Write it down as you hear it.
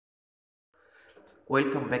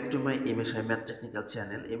Welcome back to my MSI math technical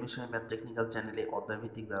channel. MSI math technical চ্যানেলে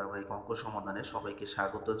অধ্যায়ভিত্তিক ধারাবাহিক অঙ্ক সমাধানে সবাইকে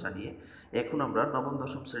স্বাগত জানিয়ে এখন আমরা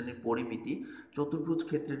নবম-দশম শ্রেণীর পরিমিতি চতুর্ভুজ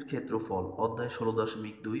ক্ষেত্রের ক্ষেত্রফল অধ্যায়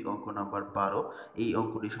 16.2 অঙ্ক নাম্বার 12 এই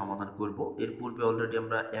অঙ্কটি সমাধান করব। এর পূর্বে অলরেডি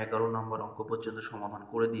আমরা 11 নম্বর অঙ্ক পর্যন্ত সমাধান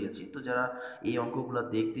করে দিয়েছি। তো যারা এই অঙ্কগুলো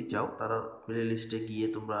দেখতে চাও তারা প্লে লিস্টে গিয়ে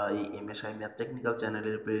তোমরা এই এমএসআই ম্যাথ টেকনিক্যাল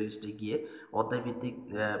চ্যানেলের প্লে লিস্টে গিয়ে অধ্যায়ভিত্তিক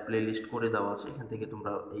প্লে লিস্ট করে দেওয়া আছে, এখান থেকে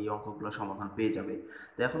তোমরা এই অঙ্কগুলো সমাধান পেয়ে যাবে।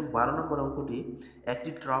 তো এখন 12 নম্বর অঙ্কটি, একটি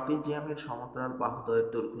ট্রাফিক জ্যামের সমান্তরাল বাহুদ্বয়ের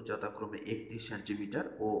দৈর্ঘ্য যথাক্রমে 31 সেন্টিমিটার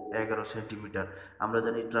ও 11 সেন্টিমিটার। আমরা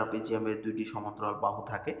জানি ট্রাফিক জ্যামের দুইটি সমান্তরাল বাহু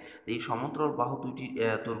থাকে। এই সমান্তরাল বাহু দুইটি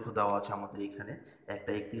দৈর্ঘ্য দেওয়া আছে আমাদের এখানে,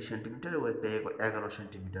 একটা 31 সেন্টিমিটার ও একটা 11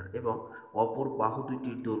 সেন্টিমিটার, এবং অপর বাহু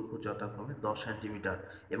দুইটির দৈর্ঘ্য যথাক্রমে 10 সেন্টিমিটার,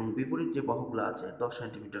 এবং বিপরীত যে বাহুগুলো আছে 10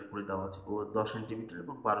 সেন্টিমিটার করে দেওয়া আছে, ও 10 সেন্টিমিটার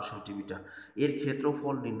এবং 12 সেন্টিমিটার। এর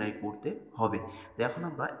ক্ষেত্রফল নির্ণয় করতে হবে। তো এখন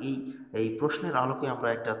আমরা এই এই প্রশ্নের আলোকে আমরা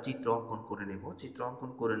একটা চিত্র অঙ্কন করে নেব। চিত্র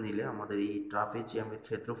অঙ্কন করে নিলে আমাদের এই ট্রাপিজিয়ামের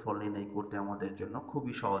ক্ষেত্রফল নির্ণয় করতে আমাদের জন্য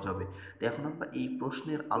খুবই সহজ হবে। তো এখন আমরা এই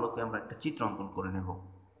প্রশ্নের আলোকে আমরা একটা চিত্র অঙ্কন করে নেব।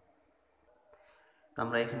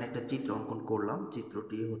 আমরা এখানে একটা চিত্র অঙ্কন করলাম।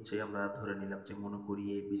 চিত্রটি হচ্ছে, আমরা ধরে নিলাম যে মনে করি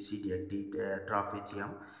ABCD একটি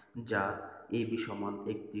ট্রাপিজিয়াম, যার AB সমান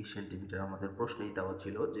 31 সেন্টিমিটার। আমাদের প্রশ্নেই দেওয়া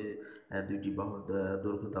ছিল যে দুইটি বাহুর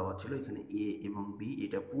দৈর্ঘ্য দেওয়া ছিল। এখানে A এবং B,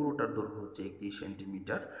 এটা পুরোটার দৈর্ঘ্য হচ্ছে 31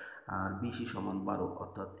 সেন্টিমিটার, আর BC সমান 12,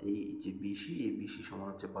 অর্থাৎ এই যে এই BC সমান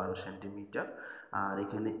হচ্ছে 12 সেন্টিমিটার, আর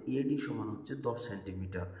এখানে AD সমান হচ্ছে 10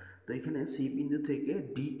 সেন্টিমিটার। তো এখানে সি বিন্দু থেকে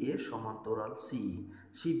DA সমান্তরাল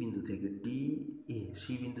সি বিন্দু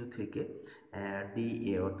থেকে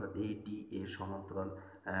DA, অর্থাৎ এই DA সমান্তরাল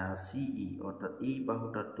CE, অর্থাৎ এই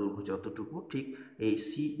বাহুটার দৈর্ঘ্য যতটুকু, ঠিক এই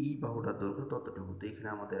CE বাহুটার দৈর্ঘ্য ততটুকু। তো এখানে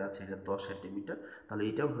আমাদের আছে এটা 10 সেন্টিমিটার, তাহলে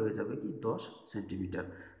এটাও হয়ে যাবে কি 10 সেন্টিমিটার।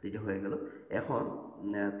 তো এটা হয়ে গেল। এখন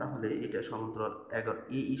তাহলে এটা সমান্তরাল 11,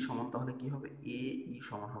 AE সমান তাহলে কি হবে, AE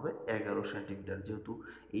সমান হবে 11 সেন্টিমিটার, যেহেতু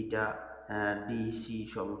এইটা ডিসি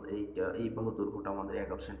সমান, এইটা এই বাহু দৈর্ঘ্যটা আমাদের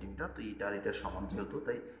 11 সেন্টিমিটার। তো এইটা আর এটা সমান যেহেতু,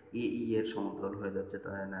 তাই AE এর সমান্তরাল হয়ে যাচ্ছে,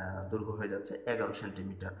 তাই দৈর্ঘ্য হয়ে যাচ্ছে 11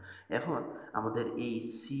 সেন্টিমিটার। এখন আমাদের এই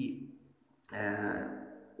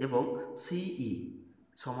এবং সিই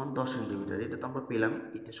সমান 10 সেন্টিমিটার, এটা তো আমরা পেলাম,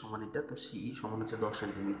 এটা সমান এটা, তো সিই সমান হচ্ছে 10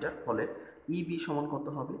 সেন্টিমিটার। ফলে ইবি সমান কত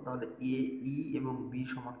হবে, তাহলে ই এবং বি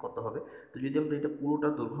সমান কত হবে। তো যদি আমরা এটা পুরোটা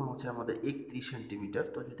দৈর্ঘ্য হচ্ছে আমাদের 31 সেন্টিমিটার,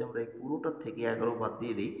 তো যদি আমরা এই পুরোটার থেকে 11 বাদ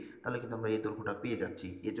দিয়ে দিই তাহলে কিন্তু আমরা এই দৈর্ঘ্যটা পেয়ে যাচ্ছি।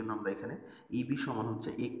 এই জন্য আমরা এখানে ইবি সমান হচ্ছে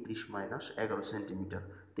 31 মাইনাস 11 সেন্টিমিটার।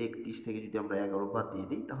 তো 31 থেকে যদি আমরা 11 বাদ দিয়ে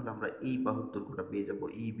দিই তাহলে আমরা এই বাহুর দৈর্ঘ্যটা পেয়ে যাব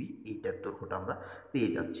ইবি, এইটার দৈর্ঘ্যটা আমরা পেয়ে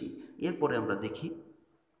যাচ্ছি। এরপরে আমরা দেখি,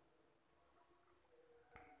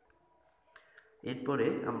 এরপরে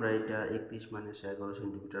আমরা এটা 31 মাইনাস 11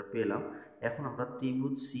 সেন্টিমিটার পেলাম। এখন আমরা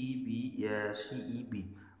ত্রিভুজ সিইবি,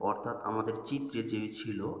 অর্থাৎ আমাদের চিত্রে যে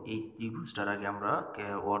ছিল এই ত্রিভুজটার আগে আমরা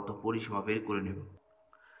অর্ধ পরিসীমা বের করে নেব।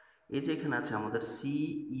 এই যে এখানে আছে আমাদের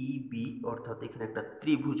সিইবি, অর্থাৎ এখানে একটা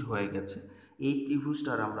ত্রিভুজ হয়ে গেছে। এই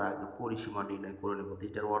ত্রিভুজটার আমরা আগে পরিসীমা নির্ণয় করে নেব, তো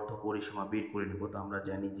এটার অর্ধ পরিসীমা বের করে নেব। তো আমরা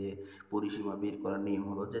জানি যে পরিসীমা বের করার নিয়ম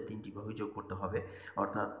হলো যে তিনটি বাহু যোগ করতে হবে,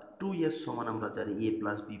 অর্থাৎ 2s সমান আমরা জানি a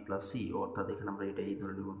plus B plus C, অর্থাৎ এখানে আমরা এটা এ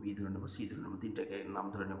ধরে নেব, বি ধরে নেব, সি ধরে নেব, তিনটাকে নাম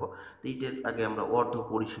ধরে নেব। তো এইটার আগে আমরা অর্ধ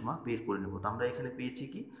পরিসীমা বের করে নেব। তো আমরা এখানে পেয়েছি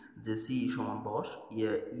কি, যে সি সমান 10,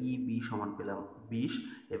 বি সমান পেলাম 20,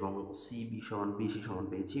 এবং সিবি সমান বিসি সমান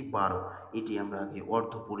পেয়েছি 12। এটি আমরা আগে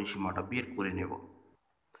অর্ধ পরিসীমাটা বের করে নেব।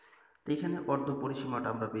 তো এখানে অর্ধ পরিসীমাটা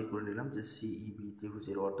আমরা বের করে নিলাম যে সিইবি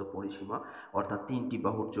ত্রিভুজের অর্ধ পরিসীমা, অর্থাৎ তিনটি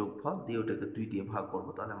বাহুর যোগফল দিয়ে ওটাকে 2 দিয়ে ভাগ করব,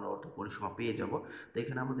 তাহলে আমরা অর্ধ পরিসীমা পেয়ে যাব। তো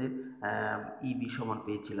এখানে আমাদের ইবি সমান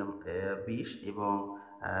পেয়েছিলাম 20, এবং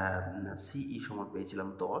সিই সমান পেয়েছিলাম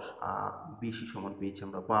 10, আর বিসি সমান পেয়েছি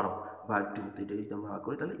আমরা 12 ভাগ 2। তো এটা যদি আমরা ভাগ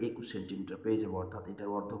করি তাহলে 21 সেন্টিমিটার পেয়ে যাবো, অর্থাৎ এটার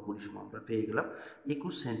অর্ধ পরিসীমা আমরা পেয়ে গেলাম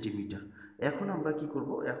 21 সেন্টিমিটার। এখন আমরা কি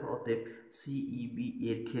করব, এখন অতএব সিইবি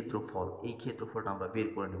এর ক্ষেত্রফল, এই ক্ষেত্রফলটা আমরা বের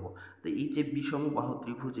করে নেব। তো এই যে বিষম বাহু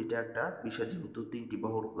ত্রিভুজ, এটা একটা বিষয়, যেহেতু তিনটি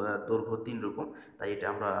বাহুর দৈর্ঘ্য 3 রকম, তাই এটা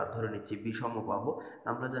আমরা ধরে নিচ্ছি বিষম বাহু।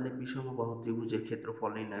 আমরা জানি বিষম বাহু ত্রিভুজের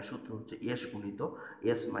ক্ষেত্রফল নির্ণয়ের সূত্র হচ্ছে এস গুণিত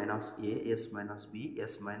এস মাইনাস এ, S minus B,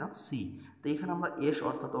 S minus C. তো এখানে আমরা এস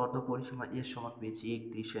অর্থাৎ অর্ধ পরিসীমা এস সমান পেয়েছি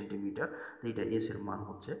 31 সেন্টিমিটার, তো এটা এস এর মান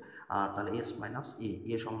হচ্ছে, আর তাহলে এস মাইনাস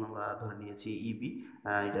এ সমান আমরা ধরে নিয়েছি ইবি,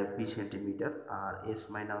 এটা 20 সেন্টিমিটার, আর এস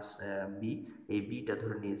মাইনাস বি, এই বিটা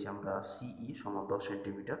ধরে নিয়েছি আমরা সিই সমান 10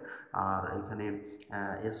 সেন্টিমিটার, আর এখানে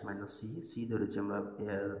এস মাইনাস সি ধরেছি আমরা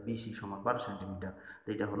বিসি সমান 12 সেন্টিমিটার। তো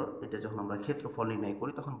এটা হলো, এটা যখন আমরা ক্ষেত্রফল নির্ণয়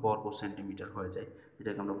করি তখন বর্গ সেন্টিমিটার হয়ে যায়,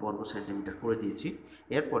 এটাকে আমরা বর্গ সেন্টিমিটার করে দিয়েছি।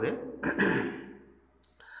 এরপরে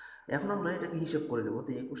এখন আমরা এটাকে হিসাব করে নেব।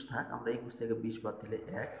 তো 21 থাক, আমরা 21 থেকে 20 বাদ দিলে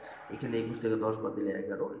 1, এখানে 21 থেকে 10 বাদ দিলে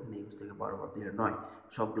 11, এখানে 21 থেকে 12 বাদ দিলে 9,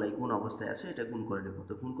 সবগুলাই গুণ অবস্থায় আছে, এটা গুণ করে নেব।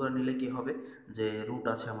 তো গুণ করে নিলে কি হবে, যে রুট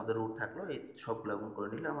আছে আমাদের, রুট থাকলো, এই সবগুলা গুণ করে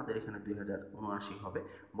নিলে আমাদের এখানে 2079 হবে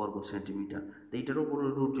বর্গ সেন্টিমিটার। তো এইটার উপরে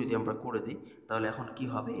রুট যদি আমরা করে দিই, তাহলে এখন কি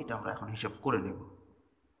হবে এটা আমরা এখন হিসাব করে নেব।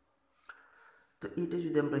 তো এটা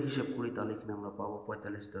যদি আমরা হিসাব করি তাহলে এখানে আমরা পাবো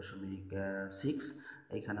 45.6,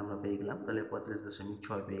 এখানে আমরা পেয়ে গেলাম, তাহলে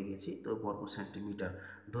 45.6 পেয়ে গেছি। তো বর্গ সেন্টিমিটার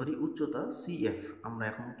ধরি উচ্চতা সিএফ, আমরা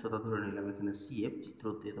এখন উচ্চতা ধরে নিলাম, এখানে সিএফ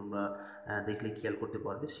চিত্রতে তোমরা দেখলে খেয়াল করতে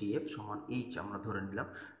পারবে, সিএফ সমান এইচ আমরা ধরে নিলাম।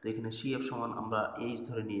 তো এখানে সিএফ সমান আমরা এইচ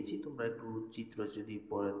ধরে নিয়েছি, তোমরা একটু চিত্র যদি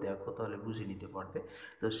পরে দেখো তাহলে বুঝে নিতে পারবে।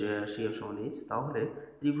 তো সিএফ সমান এইচ, তাহলে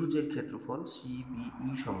ত্রিভুজের ক্ষেত্রফল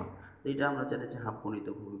সিবিই সমান, তো এটা আমরা জানি যে হাফ গুণিত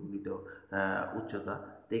ভূমি গুণিত উচ্চতা।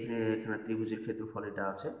 তো এখানে এখানে ত্রিভুজের ক্ষেত্রফল এটা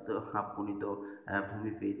আছে, তো হাফ গুণিত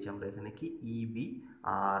ভূমি পেয়েছি আমরা এখানে কি ইবি,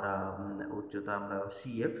 আর উচ্চতা আমরা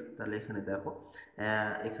সিএফ। তাহলে এখানে দেখো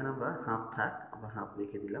এখানে আমরা হাফ থাক, আমরা হাফ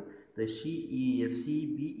রেখে দিলাম। তো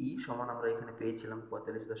সিবিই সমান আমরা এখানে পেয়েছিলাম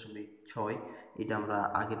 45.6, এটা আমরা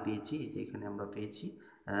আগে পেয়েছি, এই যে এখানে আমরা পেয়েছি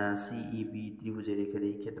সিইবি ত্রিভুজের এখানে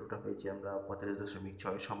এই ক্ষেত্রটা পেয়েছি আমরা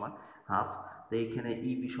 45.6 সমান হাফ। তো এইখানে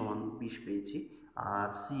ইবি সমান 20 পেয়েছি, আর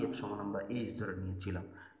সিএফ সমান আমরা এইচ ধরে নিয়েছিলাম।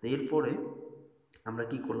 তো এরপরে আমরা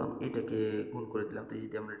কি করলাম, এটাকে গুণ করে দিলাম। তো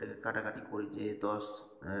যদি আমরা এটাকে কাটাকাটি করি, যে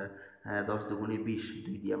 10 দুগুণে 20,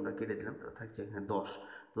 2 দিয়ে আমরা কেটে দিলাম, তো থাকছে এখানে 10।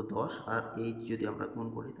 তো 10 আর এইচ যদি আমরা গুণ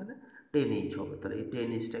করি তাহলে 10H হবে। তাহলে এই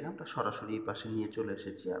 10Hটাকে আমরা সরাসরি এই পাশে নিয়ে চলে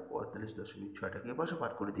এসেছি, আর 45.6টাকে এ পাশে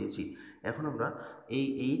পার করে দিয়েছি। এখন আমরা এই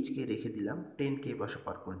এইচকে রেখে দিলাম, 10কে এ পাশে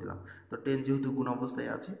পার করে দিলাম। তো 10 যেহেতু গুণ অবস্থায়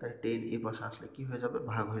আছে, তাই 10 এ পাশে আসলে কি হয়ে যাবে,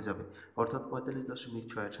 ভাগ হয়ে যাবে, অর্থাৎ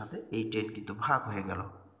 45.6-এর সাথে এই 10 কিন্তু ভাগ হয়ে গেল।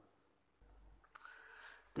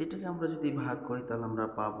 তো এটাকে আমরা যদি ভাগ করি তাহলে আমরা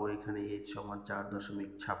পাবো এখানে এইচ সমান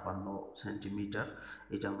 4.56 সেন্টিমিটার,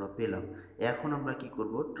 এটা আমরা পেলাম। এখন আমরা কি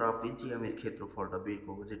করব, ট্রাপিজিয়ামের ক্ষেত্রফলটা বের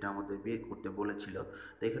করবো, যেটা আমাদের বের করতে বলেছিল।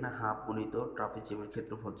 তো এখানে হাফ গুণিত ট্রাপিজিয়ামের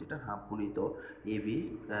ক্ষেত্রফল, যেটা হাফ গুণিত এবি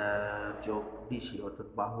যোগ ডিসি, অর্থাৎ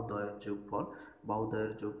বাহুদ্বয়ের যোগফল,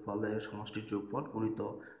 বাহুদ্বয়ের যোগফলের সমষ্টির যোগফল গুণিত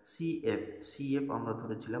সিএফ, সিএফ আমরা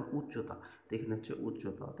ধরেছিলাম উচ্চতা, তো এখানে হচ্ছে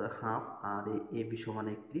উচ্চতা, তো হাফ, আর এবি সমান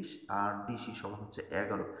 31, আর ডিসি সমান হচ্ছে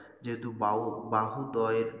 11, যেহেতু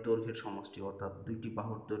বাহুদ্বয়ের দৈর্ঘ্যের সমষ্টি, অর্থাৎ দুইটি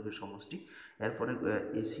বাহুর দৈর্ঘ্যের সমষ্টি। এরপরে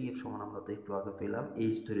এসিএফ সমান আমরা তো একটু আগে পেলাম,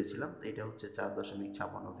 এইচ ধরেছিলাম, তো এটা হচ্ছে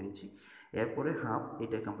 4.56 পেয়েছি। এরপরে হাফ,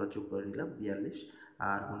 এটাকে আমরা যোগ করে নিলাম 42,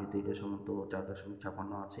 আর গণিত এটা সমান তো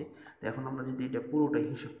 4.56 আছে। তো এখন আমরা যদি এটা পুরোটাই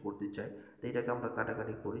হিসাব করতে চাই, তো এটাকে আমরা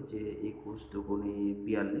কাটাকাটি করি, যে 21 দুগুণে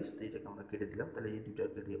 42, তো এটাকে আমরা কেটে দিলাম, তাহলে এই দুইটা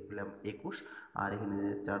কেটে পেলাম 21, আর এখানে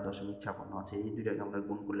 4.56 আছে, এই দুইটাকে আমরা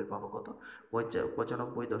গুণ করলে পাবো কত,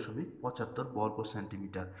 95.75 বর্গ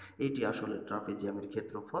সেন্টিমিটার। এইটি আসলে ট্রাপিজিয়ামের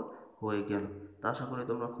ক্ষেত্রফল হয়ে গেল। তা আশা করি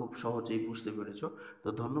তোমরা খুব সহজেই বুঝতে পেরেছো। তো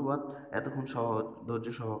ধন্যবাদ এতক্ষণ ধৈর্য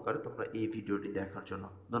সহকারে তোমরা এই ভিডিওটি দেখার জন্য,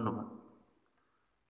 ধন্যবাদ।